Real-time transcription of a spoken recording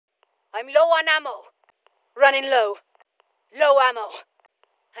I'm low on ammo. Running low. Low ammo.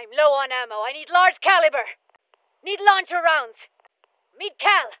 I'm low on ammo. I need large caliber. Need launcher rounds. Need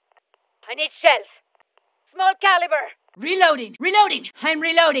cal. I need shells. Small caliber. Reloading! Reloading! I'm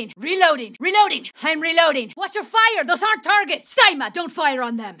reloading! Reloading! Reloading! I'm reloading! Watch your fire! Those aren't targets! Saima, don't fire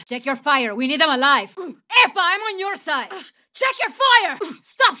on them! Check your fire, we need them alive! Epa, I'm on your side! Check your fire!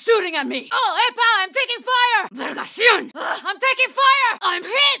 Stop shooting at me! Oh, Epa, I'm taking fire! Vergación! I'm taking fire! I'm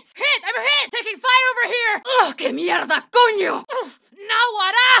hit! Hit! I'm hit! Taking fire over here! Oh, que mierda, coño! Now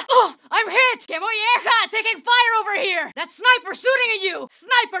what? Oh, I'm hit! Que molleja! Taking fire over here! That sniper shooting at you!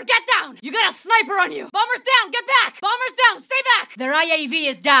 Sniper, get down! You got a sniper on you! Bombers down! Get back! Bombers down! Stay back! Their IAV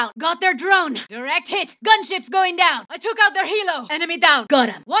is down. Got their drone. Direct hit. Gunships going down. I took out their helo. Enemy down. Got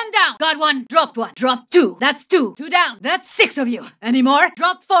him. One down. Got one. Dropped one. Dropped two. That's two. Two down. That's 6 of you. Any more?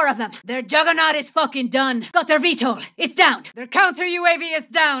 Dropped 4 of them. Their juggernaut is fucking done. Got their VTOL. It's down. Their counter UAV is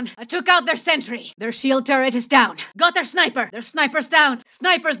down. I took out their sentry. Their shield turret is down. Got their sniper. Their sniper's down.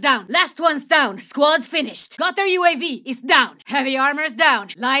 Sniper's down. Last one's down. Squad's finished. Got their UAV. It's down. Heavy armor's down.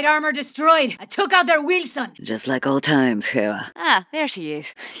 Light armor destroyed. I took out their Wilson. Just like old times, Hera. Ah, there she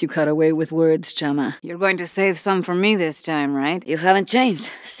is. You cut away with words, Chama. You're going to save some for me this time, right? You haven't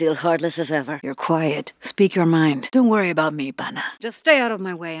changed. Still heartless as ever. You're quiet. Speak your mind. Don't worry about me, Pana. Just stay out of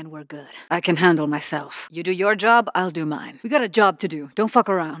my way and we're good. I can handle myself. You do your job, I'll do mine. We got a job to do. Don't fuck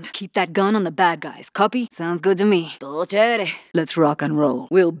around. Keep that gun on the bad guys. Copy? Sounds good to me. Todo chévere. Let's rock and roll.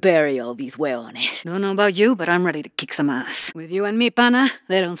 We'll bury all these huevones. Don't know about you, but I'm ready to kick some ass. With you and me, Pana,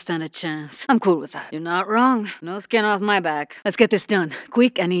 they don't stand a chance. I'm cool with that. You're not wrong. No skin off my back. Let's get this done.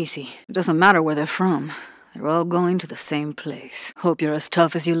 Quick and easy. It doesn't matter where they're from. They're all going to the same place. Hope you're as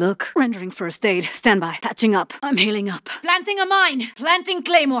tough as you look. Rendering first aid. Stand by. Patching up. I'm healing up. Planting a mine. Planting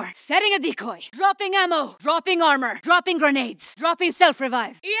claymore. Setting a decoy. Dropping ammo. Dropping armor. Dropping grenades. Dropping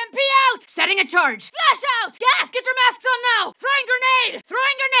self-revive. EMP out! Setting a charge. Flash out! Gas! Get your masks on now! Throwing grenade!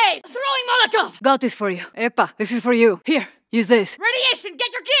 Throwing grenade! Throwing Molotov! Got this for you. Epa, this is for you. Here, use this. Radiation!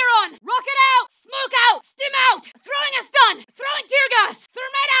 Get your gear on! Rocket out! Smoke out! Stim out! Throwing a stun! Throwing tear gas!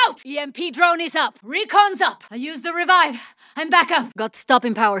 Thermite out! EMP drone is up. Recon's up. I used the revive. I'm back up. Got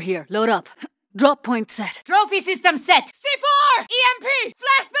stopping power here. Load up. Drop point set. Trophy system set. C4! EMP!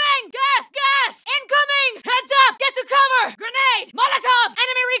 Flashbang! Gas! Gas! Incoming! Heads up! Get to cover! Grenade! Molotov!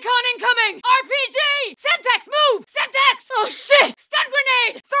 Enemy recon incoming! RPG! Semtex, move! Semtex! Oh shit! Stun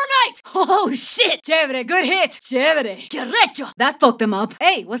grenade! Thermite! Oh shit! Chévere, good hit! Chévere! Que recho! That fucked them up.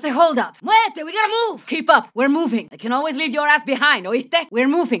 Hey, what's the hold up? Muerte, we gotta move! Keep up, we're moving. I can always leave your ass behind, oíste? We're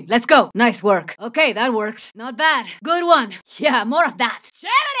moving, let's go. Nice work. Okay, that works. Not bad. Good one. Yeah, more of that.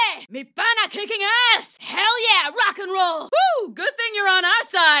 Chévere! Mi pana kicking ass! Hell yeah, rock and roll! Woo! Good thing you're on our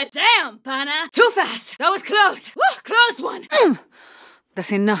side. Damn, pana! Too fast! That was close! Woo! Close one!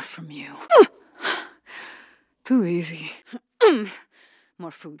 That's enough from you. Too easy. More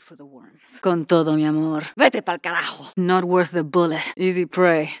food for the worms. Con todo, mi amor. Vete pa'l carajo. Not worth the bullet. Easy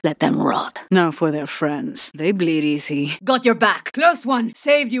prey. Let them rot. Now for their friends. They bleed easy. Got your back. Close one.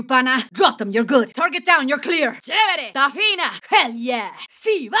 Saved you, pana. Drop them, you're good. Target down, you're clear. Chévere. Tafina. Hell yeah.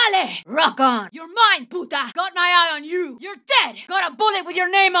 Si, vale. Rock on. You're mine, puta. Got my eye on you. You're dead. Got a bullet with your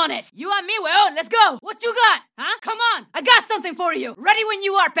name on it. You and me, weón. Let's go. What you got? Huh? Come on. I got something for you. Ready when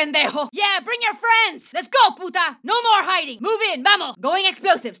you are, pendejo. Yeah, bring your friends. Let's go, puta. No more hiding. Move in. Vamos. Going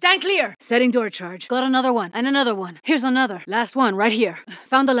explosive. Stand clear. Setting door charge. Got another one. And another one. Here's another. Last one right here.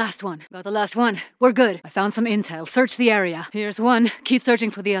 Found the last one. Got the last one. We're good. I found some intel. Search the area. Here's one. Keep searching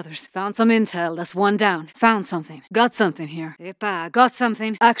for the others. Found some intel. That's one down. Found something. Got something here. Epa, got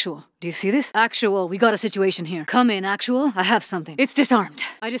something. Actual. Do you see this? Actual, we got a situation here. Come in, Actual. I have something. It's disarmed.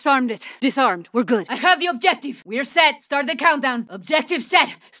 I disarmed it. Disarmed. We're good. I have the objective. We're set. Start the countdown. Objective set.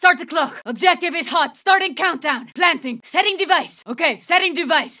 Start the clock. Objective is hot. Starting countdown. Planting. Setting device. Okay, setting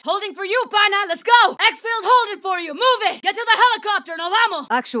device. Holding for you, pana. Let's go. X-Field holding for you. Move it. Get to the helicopter. No vamos.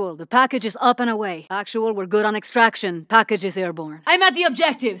 Actual, the package is up and away. Actual, we're good on extraction. Package is airborne. I'm at the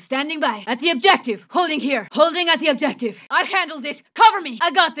objective. Standing by. At the objective. Holding here. Holding at the objective. I handle this. Cover me. I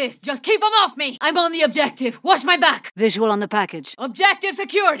got this. Just keep them off me. I'm on the objective. Watch my back. Visual on the package. Objective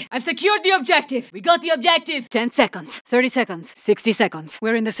secured. I've secured the objective. We got the objective. 10 seconds. 30 seconds. 60 seconds.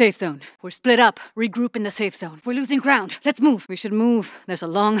 We're in the safe zone. We're split up. Regroup in the safe zone. We're losing ground. Let's move. We should move. There's a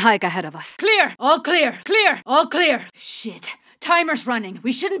long hike ahead of us. Clear. All clear. Clear. All clear. Shit. Timer's running.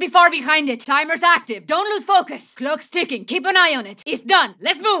 We shouldn't be far behind it. Timer's active. Don't lose focus. Clock's ticking. Keep an eye on it. It's done.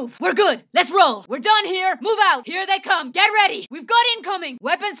 Let's move. We're good. Let's roll. We're done here. Move out. Here they come. Get ready. We've got incoming.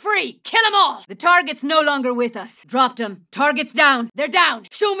 Weapons free. Kill them all. The target's no longer with us. Dropped them. Target's down. They're down.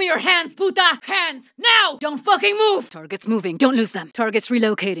 Show me your hands, puta. Hands. Now. Don't fucking move. Target's moving. Don't lose them. Target's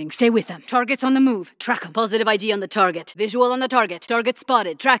relocating. Stay with them. Target's on the move. Track them. Positive ID on the target. Visual on the target. Target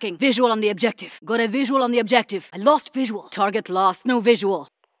spotted. Tracking. Visual on the objective. Got a visual on the objective. I lost visual. Target lost. No visual.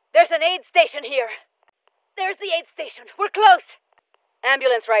 There's an aid station here. There's the aid station. We're close.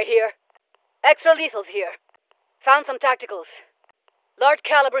 Ambulance right here. Extra lethals here. Found some tacticals. Large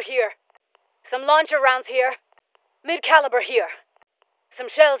caliber here. Some launcher rounds here. Mid caliber here. Some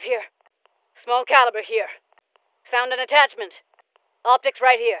shells here. Small caliber here. Found an attachment. Optics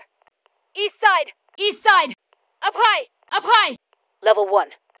right here. East side. East side. Up high. Up high. Level 1.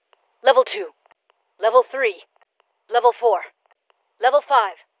 Level 2. Level 3. Level 4. Level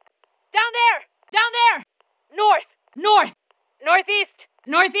 5. Down there. Down there. North. North. Northeast.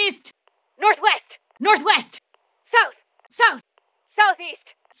 Northeast. Northwest. Northwest. South. South.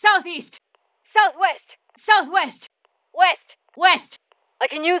 Southeast. Southeast. Southwest. Southwest. West. West. I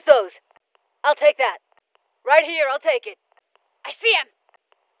can use those. I'll take that. Right here, I'll take it. I see him.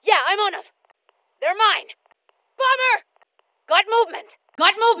 Yeah, I'm on him. They're mine. Bomber! Got movement.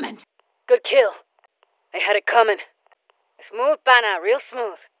 Got movement. Good kill. I had it coming. Smooth, Banna, real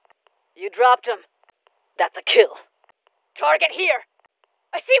smooth. You dropped him. That's a kill. Target here.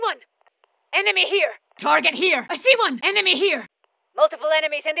 I see one. Enemy here. Target here. I see one. Enemy here. Multiple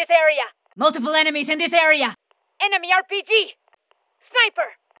enemies in this area. Multiple enemies in this area. Enemy RPG.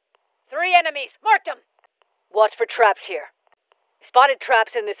 Sniper. 3 enemies. Marked them. Watch for traps here. Spotted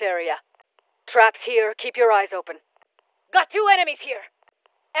traps in this area. Traps here. Keep your eyes open. Got 2 enemies here.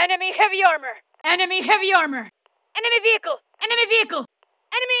 Enemy heavy armor. Enemy heavy armor. Enemy vehicle. Enemy vehicle.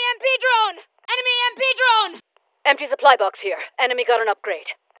 Enemy MP drone. Enemy MP drone. Empty supply box here. Enemy got an upgrade.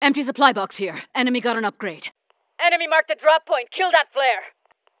 Empty supply box here. Enemy got an upgrade. Enemy marked the drop point. Kill that flare.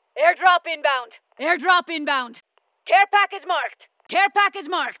 Airdrop inbound. Airdrop inbound. Care package marked. Care package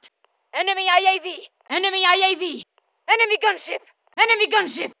marked. Enemy IAV. Enemy IAV. Enemy gunship. Enemy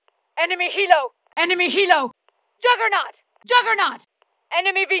gunship. Enemy helo. Enemy helo. Juggernaut. Juggernaut.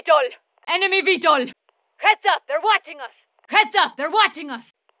 Enemy VTOL. Enemy VTOL. Heads up, they're watching us. Heads up, they're watching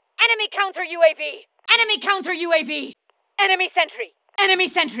us. Enemy counter UAV. Enemy counter UAV. Enemy sentry. Enemy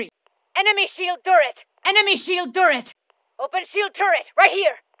sentry. Enemy shield turret. Enemy shield turret. Open shield turret, right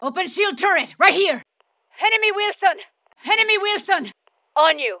here. Open shield turret, right here. Enemy Wilson. Enemy Wilson.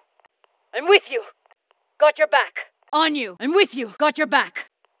 On you. I'm with you. Got your back. On you. I'm with you. Got your back.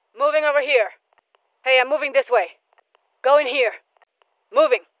 Moving over here. Hey, I'm moving this way. Go in here.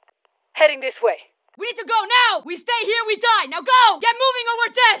 Moving. Heading this way. We need to go now! We stay here, we die! Now go! Get moving or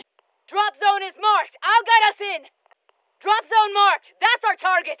we're dead! Drop zone is marked. I'll guide us in. Drop zone marked. That's our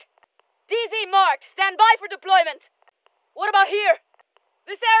target. DZ marked. Stand by for deployment. What about here?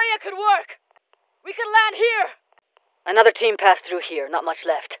 This area could work. We could land here. Another team passed through here. Not much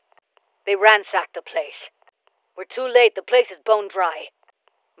left. They ransacked the place. We're too late. The place is bone dry.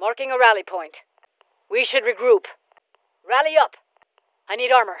 Marking a rally point. We should regroup. Rally up. I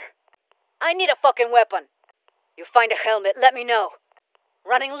need armor. I need a fucking weapon. You find a helmet, let me know.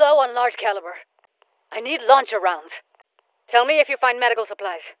 Running low on large caliber. I need launcher rounds. Tell me if you find medical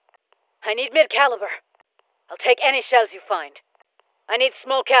supplies. I need mid-caliber. I'll take any shells you find. I need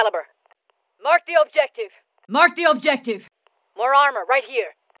small caliber. Mark the objective. Mark the objective. More armor, right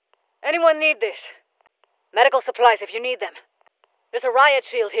here. Anyone need this? Medical supplies if you need them. There's a riot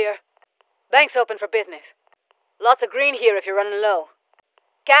shield here. Bank's open for business. Lots of green here if you're running low.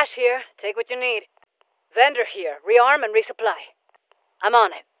 Cash here, take what you need. Vendor here, rearm and resupply. I'm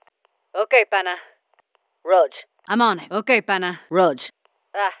on it. Okay, Panna. Rog. I'm on it. Okay, Panna. Rog.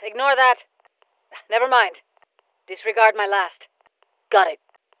 Ignore that. Never mind. Disregard my last. Got it.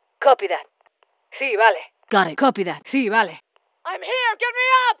 Copy that. See you, vale. Got it. Copy that. See you, vale. I'm here, get me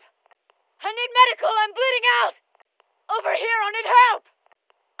up! I need medical, I'm bleeding out! Over here, I need help!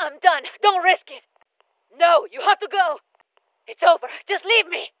 I'm done, don't risk it. No, you have to go. It's over, just leave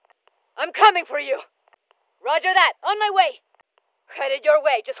me. I'm coming for you. Roger that, on my way. Headed your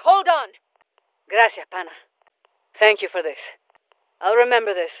way, just hold on. Gracias, Panna. Thank you for this. I'll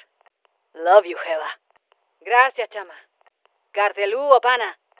remember this. Love you, Jeva. Gracias, chama. Carteluo,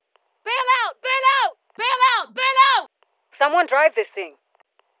 Panna. Bail out! Bail out! Bail out! Bail out! Someone drive this thing.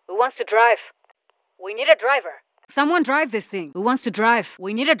 Who wants to drive? We need a driver. Someone drive this thing. Who wants to drive?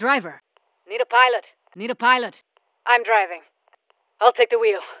 We need a driver. Need a pilot. Need a pilot. I'm driving. I'll take the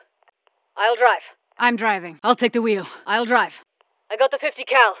wheel. I'll drive. I'm driving. I'll take the wheel. I'll drive. I got the 50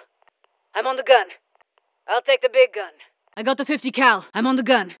 cal. I'm on the gun. I'll take the big gun. I got the 50 cal. I'm on the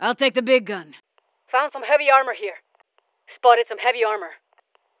gun. I'll take the big gun. Found some heavy armor here. Spotted some heavy armor.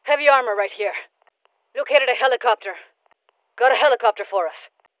 Heavy armor right here. Located a helicopter. Got a helicopter for us.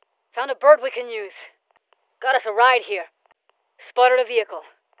 Found a bird we can use. Got us a ride here. Spotted a vehicle.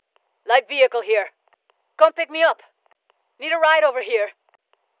 Light vehicle here. Come pick me up. Need a ride over here.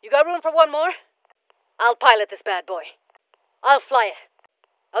 You got room for one more? I'll pilot this bad boy. I'll fly it.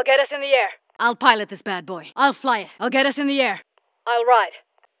 I'll get us in the air. I'll pilot this bad boy. I'll fly it. I'll get us in the air. I'll ride.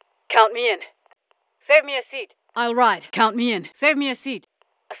 Count me in. Save me a seat. I'll ride. Count me in. Save me a seat.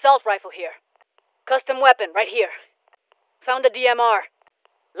 Assault rifle here. Custom weapon right here. Found a DMR.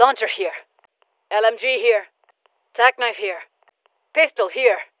 Launcher here. LMG here. Tack knife here. Pistol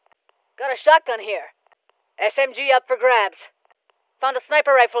here. Got a shotgun here. SMG up for grabs. Found a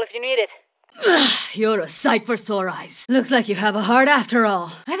sniper rifle if you need it. You're a sight for sore eyes. Looks like you have a heart after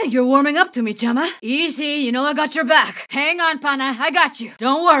all. I think you're warming up to me, Chama. Easy, you know I got your back. Hang on, Pana, I got you.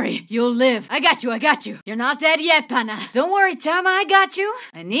 Don't worry, you'll live. I got you. You're not dead yet, Pana. Don't worry, Chama, I got you.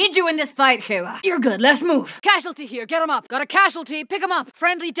 I need you in this fight, Hewa. You're good, let's move. Casualty here, get him up. Got a casualty, pick him up.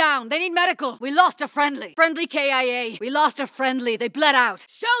 Friendly down, they need medical. We lost a friendly. Friendly KIA. We lost a friendly, they bled out.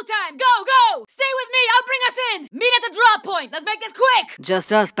 Showtime, go! Stay with me, I'll bring us in. Meet at the drop point, let's make this quick.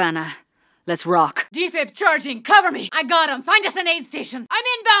 Just us, Pana. Let's rock. Defib charging. Cover me. I got him. Find us an aid station. I'm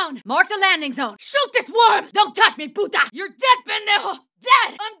inbound. Mark the landing zone. Shoot this worm. Don't touch me, puta. You're dead, pendejo.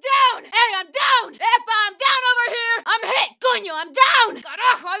 Dead. I'm down. Hey, I'm down. Epa, I'm down over here. I'm hit. Coño, I'm down.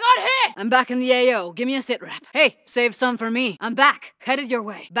 Carajo, I got hit. I'm back in the AO. Give me a sit rep. Hey, save some for me. I'm back. Headed your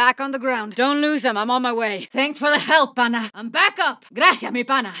way. Back on the ground. Don't lose him. I'm on my way. Thanks for the help, pana. I'm back up. Gracias, mi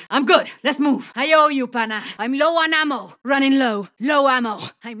pana. I'm good. Let's move. I owe you, pana. I'm low on ammo. Running low. Low ammo.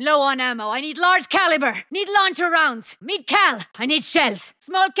 I'm low on ammo. I need large caliber. Need launcher rounds. Need cal. I need shells.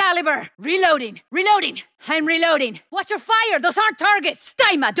 Small caliber. Reloading. I'm reloading. Watch your fire. Those aren't targets.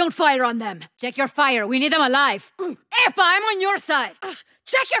 Daima, don't fire on them. Check your fire. We need them alive. Epa, I'm on your side.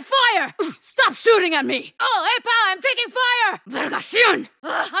 Check your fire. Stop shooting at me. Oh, Epa, I'm taking fire. Vergación.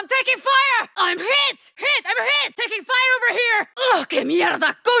 I'm taking fire. I'm hit. I'm hit. Taking fire over here. Que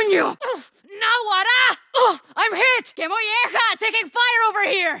mierda, coño. Now what? I'm hit. Que molleja. Taking fire over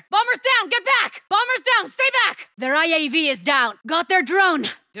here. Bombers down. Get back. Bombers down. Stay back. Their IAV is down. Got their drone.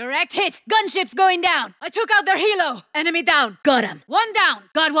 Direct hit. Gunships going down. I took out their helo. Enemy down. Got him. One down.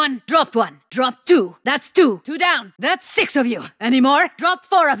 Got one. Dropped one. Dropped two. That's two. Two down. That's 6 of you. Any more? Dropped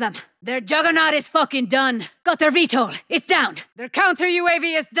 4 of them. Their juggernaut is fucking done. Got their VTOL. It's down. Their counter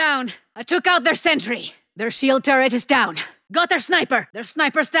UAV is down. I took out their sentry. Their shield turret is down. Got their sniper. Their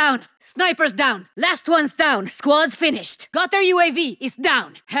sniper's down. Sniper's down. Last one's down. Squad's finished. Got their UAV. It's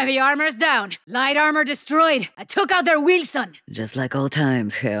down. Heavy armor's down. Light armor destroyed. I took out their Wilson. Just like old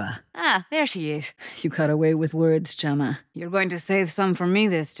times, Hera. Ah, there she is. You cut away with words, Chama. You're going to save some for me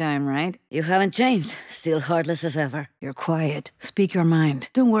this time, right? You haven't changed. Still heartless as ever. You're quiet. Speak your mind.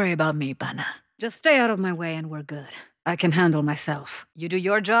 Don't worry about me, Pana. Just stay out of my way and we're good. I can handle myself. You do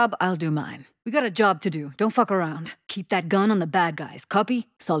your job, I'll do mine. We got a job to do. Don't fuck around. Keep that gun on the bad guys. Copy?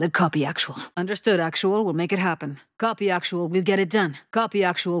 Solid copy, Actual. Understood, Actual. We'll make it happen. Copy, Actual. We'll get it done. Copy,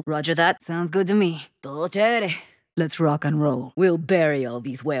 Actual. Roger that. Sounds good to me. Todo chévere. Let's rock and roll. We'll bury all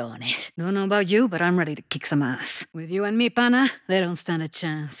these huevones. Don't know about you, but I'm ready to kick some ass. With you and me, Pana, they don't stand a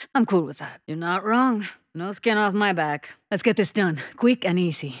chance. I'm cool with that. You're not wrong. No skin off my back. Let's get this done. Quick and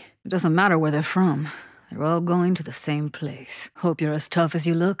easy. It doesn't matter where they're from. They're all going to the same place. Hope you're as tough as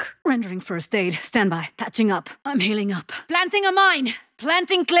you look. Rendering first aid. Stand by. Patching up. I'm healing up. Planting a mine.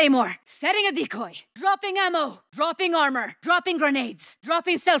 Planting claymore. Setting a decoy. Dropping ammo. Dropping armor. Dropping grenades.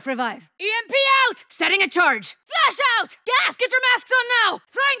 Dropping self-revive. EMP out! Setting a charge. Flash out! Gas! Get your masks on now!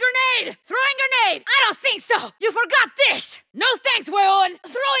 Throwing grenade! Throwing grenade! I don't think so! You forgot this! No thanks, weón!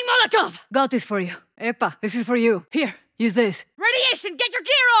 Throwing Molotov! Got this for you. Epa, this is for you. Here, use this. Radiation! Get your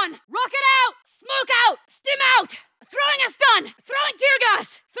gear on! Rocket out! Smoke out! Stim out! Throwing a stun! Throwing tear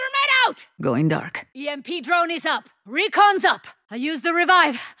gas! Thermite out! Going dark. EMP drone is up. Recon's up. I used the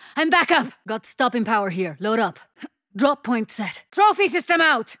revive. I'm back up. Got stopping power here. Load up. Drop point set. Trophy system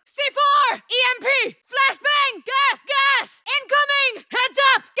out. C4! EMP! Flashbang! Gas! Incoming! Heads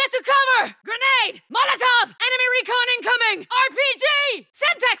up! Get to cover! Grenade! Molotov! Enemy recon incoming! RPG!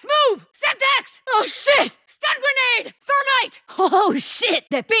 Semtex, move! Semtex! Oh shit! Stun grenade! Thermite! Oh shit!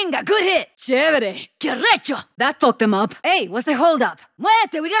 De pinga, good hit! Chévere! Que recho! That fucked them up. Hey, what's the holdup?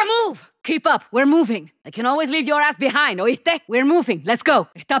 Muévete, we gotta move! Keep up, we're moving. I can always leave your ass behind, ¿oíste? We're moving, let's go.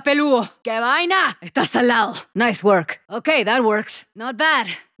 Está peludo. Que vaina! Está salado. Nice work. Okay, that works. Not bad.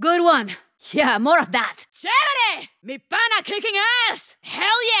 Good one. Yeah, more of that. Chévere! Mi pana kicking ass! Hell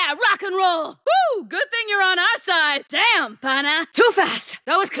yeah, rock and roll! Woo! Good thing you're on our side. Damn, pana. Too fast.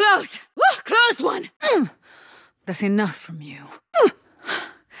 That was close. Woo! Close one. That's enough from you.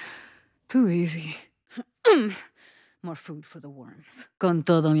 Too easy. More food for the worms. Con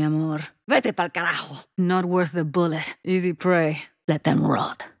todo, mi amor. Vete pa'l carajo. Not worth the bullet. Easy prey. Let them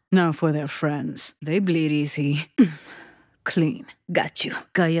rot. Now for their friends. They bleed easy. Clean. Got you.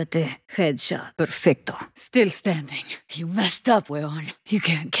 Cállate. Headshot. Perfecto. Still standing. You messed up, weón. You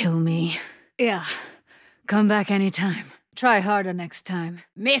can't kill me. Yeah. Come back anytime. Try harder next time.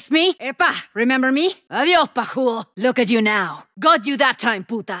 Miss me? Epa, remember me? Adios, pajudo. Look at you now. Got you that time,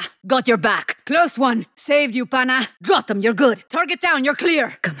 puta. Got your back. Close one. Saved you, pana. Drop them, you're good. Target down, you're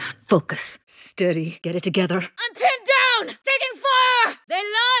clear. Come on, focus. Steady. Get it together. I'm pinned down! Taking fire! They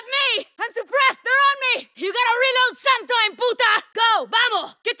love me! I'm suppressed! They're on me! You gotta reload sometime, puta! Go!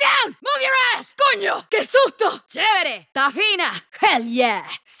 Vamos! Get down! Move your ass! Coño! ¡Qué susto! Chévere! Tafina! Hell yeah!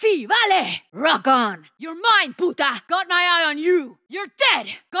 Sí, vale! Rock on! You're mine, puta! Got my eye on you! You're dead!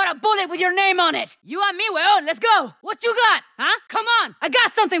 Got a bullet with your name on it! You and me, weón! Let's go! What you got? Huh? Come on! I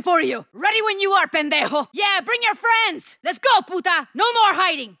got something for you! Ready when you are, pendejo! Yeah, bring your friends! Let's go, puta! No more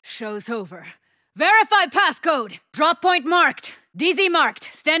hiding! Show's over. Verify passcode. Drop point marked. DZ marked.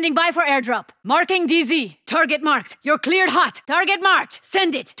 Standing by for airdrop. Marking DZ. Target marked. You're cleared hot. Target marked.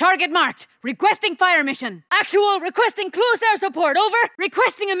 Send it. Target marked. Requesting fire mission. Actual requesting close air support. Over.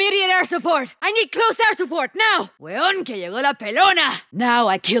 Requesting immediate air support. I need close air support now. Weón, que llegó la pelona. Now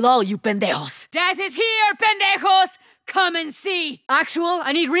I kill all you pendejos. Death is here, pendejos. Come and see. Actual,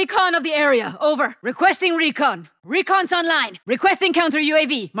 I need recon of the area. Over. Requesting recon. Recon's online. Requesting counter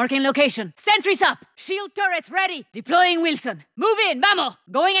UAV. Marking location. Sentries up. Shield turrets ready. Deploying Wilson. Move in, vamos.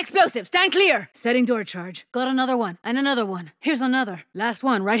 Going explosive. Stand clear. Setting door charge. Got another one. And another one. Here's another. Last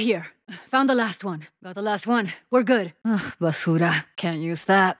one right here. Found the last one. Got the last one. We're good. Ugh, basura. Can't use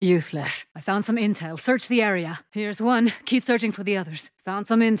that. Useless. I found some intel. Search the area. Here's one. Keep searching for the others. Found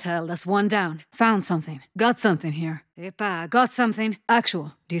some intel. That's one down. Found something. Got something here. Epa, got something.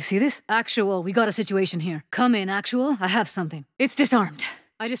 Actual. Do you see this? Actual, we got a situation here. Come in, Actual. I have something. It's disarmed.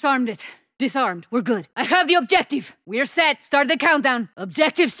 I disarmed it. Disarmed. We're good. I have the objective. We're set. Start the countdown.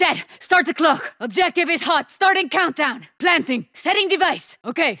 Objective set. Start the clock. Objective is hot. Starting countdown. Planting. Setting device.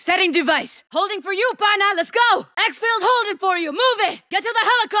 Okay, setting device. Holding for you, pana. Let's go. Exfill's holding for you. Move it. Get to the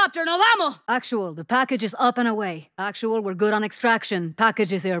helicopter. No vamos. Actual, the package is up and away. Actual, we're good on extraction.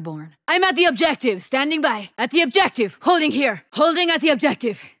 Package is airborne. I'm at the objective. Standing by. At the objective. Holding here. Holding at the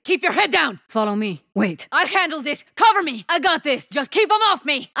objective. Keep your head down. Follow me. Wait. I'll handle this. Cover me. I got this. Just keep them off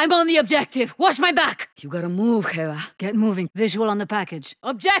me. I'm on the objective. Watch my back. You gotta move, Hera. Get moving. Visual on the package.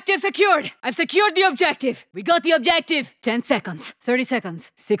 Objective secured. I've secured the objective. We got the objective. 10 seconds. 30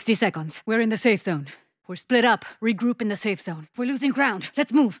 seconds. 60 seconds. We're in the safe zone. We're split up. Regroup in the safe zone. We're losing ground.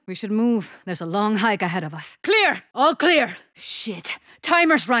 Let's move. We should move. There's a long hike ahead of us. Clear. All clear. Shit.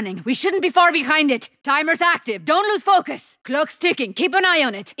 Timer's running. We shouldn't be far behind it. Timer's active. Don't lose focus. Clock's ticking. Keep an eye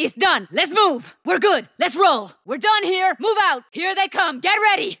on it. It's done. Let's move. We're good. Let's roll. We're done here. Move out. Here they come. Get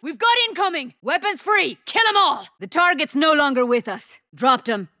ready. We've got incoming. Weapons free. Kill them all. The target's no longer with us. Dropped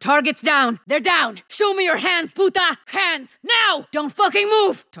them. Target's down. They're down. Show me your hands, puta. Hands. Now. Don't fucking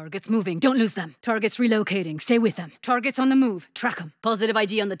move. Target's moving. Don't lose them. Target's relocating. Stay with them. Target's on the move. Track them. Positive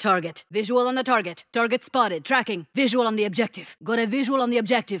ID on the target. Visual on the target. Target spotted. Tracking. Visual on the objective. Got a visual on the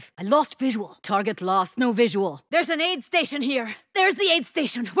objective. I lost visual. Target lost. No visual. There's an aid station here. There's the aid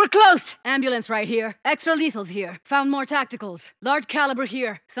station. We're close. Ambulance right here. Extra lethals here. Found more tacticals. Large caliber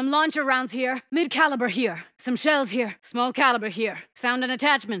here. Some launcher rounds here. Mid caliber here. Some shells here. Small caliber here. Found an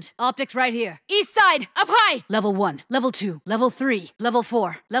attachment. Optics right here. East side. Up high. Level 1. Level 2. Level 3. Level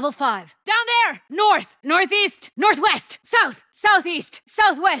 4. Level 5. Down there. North. Northeast. Northwest. South. Southeast.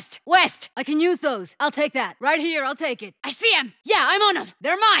 Southwest. West. I can use those. I'll take that. Right here. I'll take it. I see him. Yeah, I'm on him.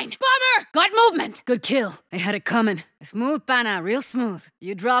 They're mine. Bomber. Got movement. Good kill. I had it coming. Smooth, pana. Real smooth.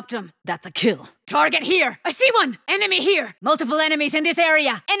 You dropped him. That's a kill. Target here. I see one. Enemy here. Multiple enemies in this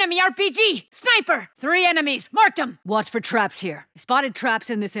area. Enemy RPG. Sniper. 3 enemies. Marked them. Watch for traps here. Spotted traps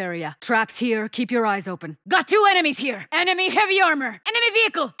in this area. Traps here. Keep your eyes open. Got 2 enemies here. Enemy heavy armor. Enemy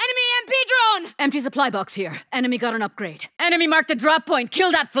vehicle. Enemy MP drone. Empty supply box here. Enemy got an upgrade. Enemy marked the drop point.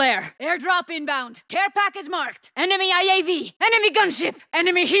 Kill that flare. Airdrop inbound. Care package marked. Enemy IAV. Enemy gunship.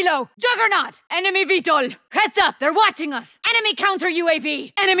 Enemy helo. Juggernaut. Enemy VTOL. Heads up. They're watching us. Enemy counter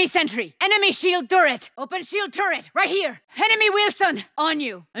UAV. Enemy sentry. Enemy shield turret. Open shield turret. Right here. Enemy Wilson. On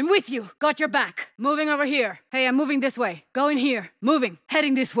you. I'm with you. Got your back. Moving over here. Hey, I'm moving this way. Going here. Moving.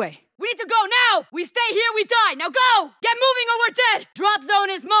 Heading this way. We need to go go! We stay here, we die! Now go! Get moving or we're dead! Drop zone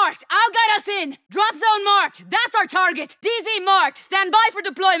is marked. I'll guide us in. Drop zone marked. That's our target. DZ marked. Stand by for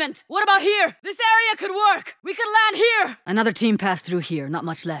deployment. What about here? This area could work. We could land here. Another team passed through here, not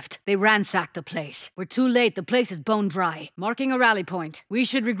much left. They ransacked the place. We're too late, the place is bone dry. Marking a rally point. We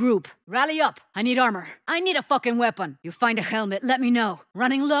should regroup. Rally up. I need armor. I need a fucking weapon. You find a helmet, let me know.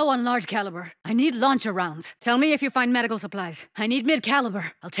 Running low on large caliber. I need launcher rounds. Tell me if you find medical supplies. I need mid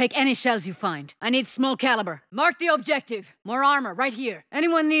caliber. I'll take any shells you find. I need small caliber. Mark the objective. More armor, right here.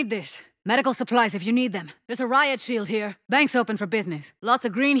 Anyone need this? Medical supplies if you need them. There's a riot shield here. Bank's open for business. Lots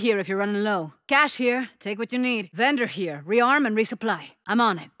of green here if you're running low. Cash here. Take what you need. Vendor here. Rearm and resupply. I'm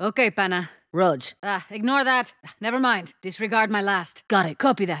on it. Okay, Pana. Rudge. Ignore that. Never mind. Disregard my last. Got it.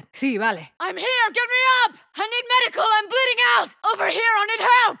 Copy that. See you, Ali. I'm here! Get me up! I need medical! I'm bleeding out! Over here, I need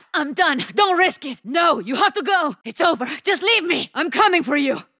help! I'm done. Don't risk it. No, you have to go. It's over. Just leave me. I'm coming for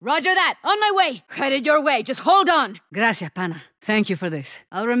you. Roger that! On my way! Headed your way, just hold on! Gracias, Pana. Thank you for this.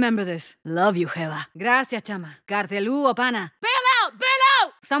 I'll remember this. Love you, Jeva. Gracias, chama. Carteluo, Pana. Bail out! Bail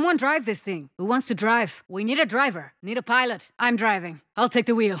out! Someone drive this thing. Who wants to drive? We need a driver. Need a pilot. I'm driving. I'll take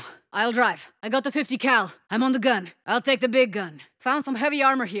the wheel. I'll drive. I got the 50 cal. I'm on the gun. I'll take the big gun. Found some heavy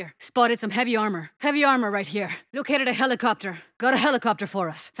armor here. Spotted some heavy armor. Heavy armor right here. Located a helicopter. Got a helicopter for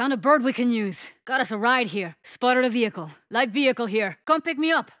us. Found a bird we can use. Got us a ride here. Spotted a vehicle. Light vehicle here. Come pick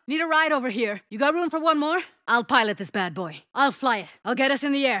me up. Need a ride over here. You got room for one more? I'll pilot this bad boy. I'll fly it. I'll get us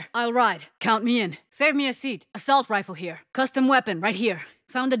in the air. I'll ride. Count me in. Save me a seat. Assault rifle here. Custom weapon right here.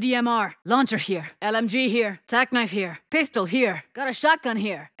 Found a DMR. Launcher here. LMG here. Tack knife here. Pistol here. Got a shotgun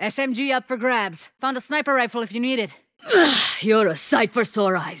here. SMG up for grabs. Found a sniper rifle if you need it. You're a sight for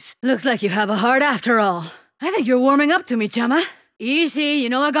sore eyes. Looks like you have a heart after all. I think you're warming up to me, chama. Easy, you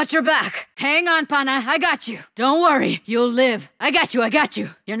know I got your back. Hang on, Pana, I got you. Don't worry, you'll live. I got you, I got you.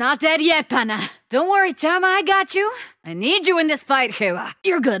 You're not dead yet, Pana. Don't worry, Chama, I got you. I need you in this fight, Jeva.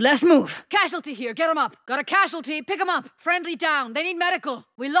 You're good, let's move. Casualty here, get him up. Got a casualty, pick him up. Friendly down, they need medical.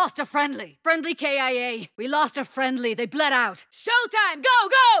 We lost a friendly. Friendly KIA. We lost a friendly, they bled out. Showtime, go,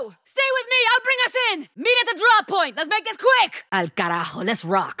 go! Stay with me, I'll bring us in. Meet at the drop point, let's make this quick. Al carajo, let's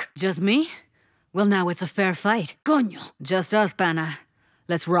rock. Just me? Well, now it's a fair fight. Coño. Just us, Pana.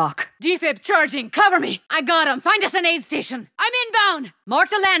 Let's rock. Defib charging, cover me. I got him, find us an aid station. I'm inbound. Mark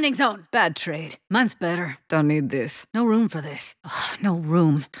the landing zone. Bad trade. Mine's better. Don't need this. No room for this. No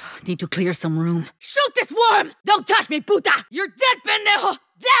room. Need to clear some room. Shoot this worm! Don't touch me, puta! You're dead, pendejo!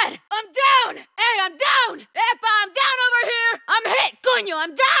 Dead! I'm down! Hey, I'm down! Epa, I'm down over here! I'm hit! Coño,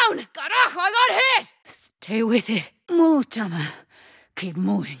 I'm down! Carajo, I got hit! Stay with it. Move, Chama. Keep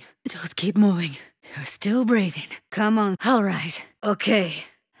moving. Just keep moving. You're still breathing. Come on. All right. Okay.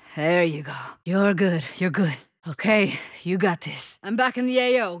 There you go. You're good. You're good. Okay, you got this. I'm back in the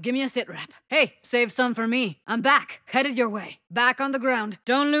AO. Give me a sit rep. Hey, save some for me. I'm back. Headed your way. Back on the ground.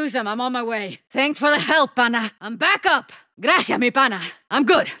 Don't lose him. I'm on my way. Thanks for the help, Pana. I'm back up. Gracias, mi Pana. I'm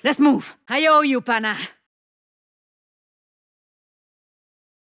good. Let's move. I owe you, Pana.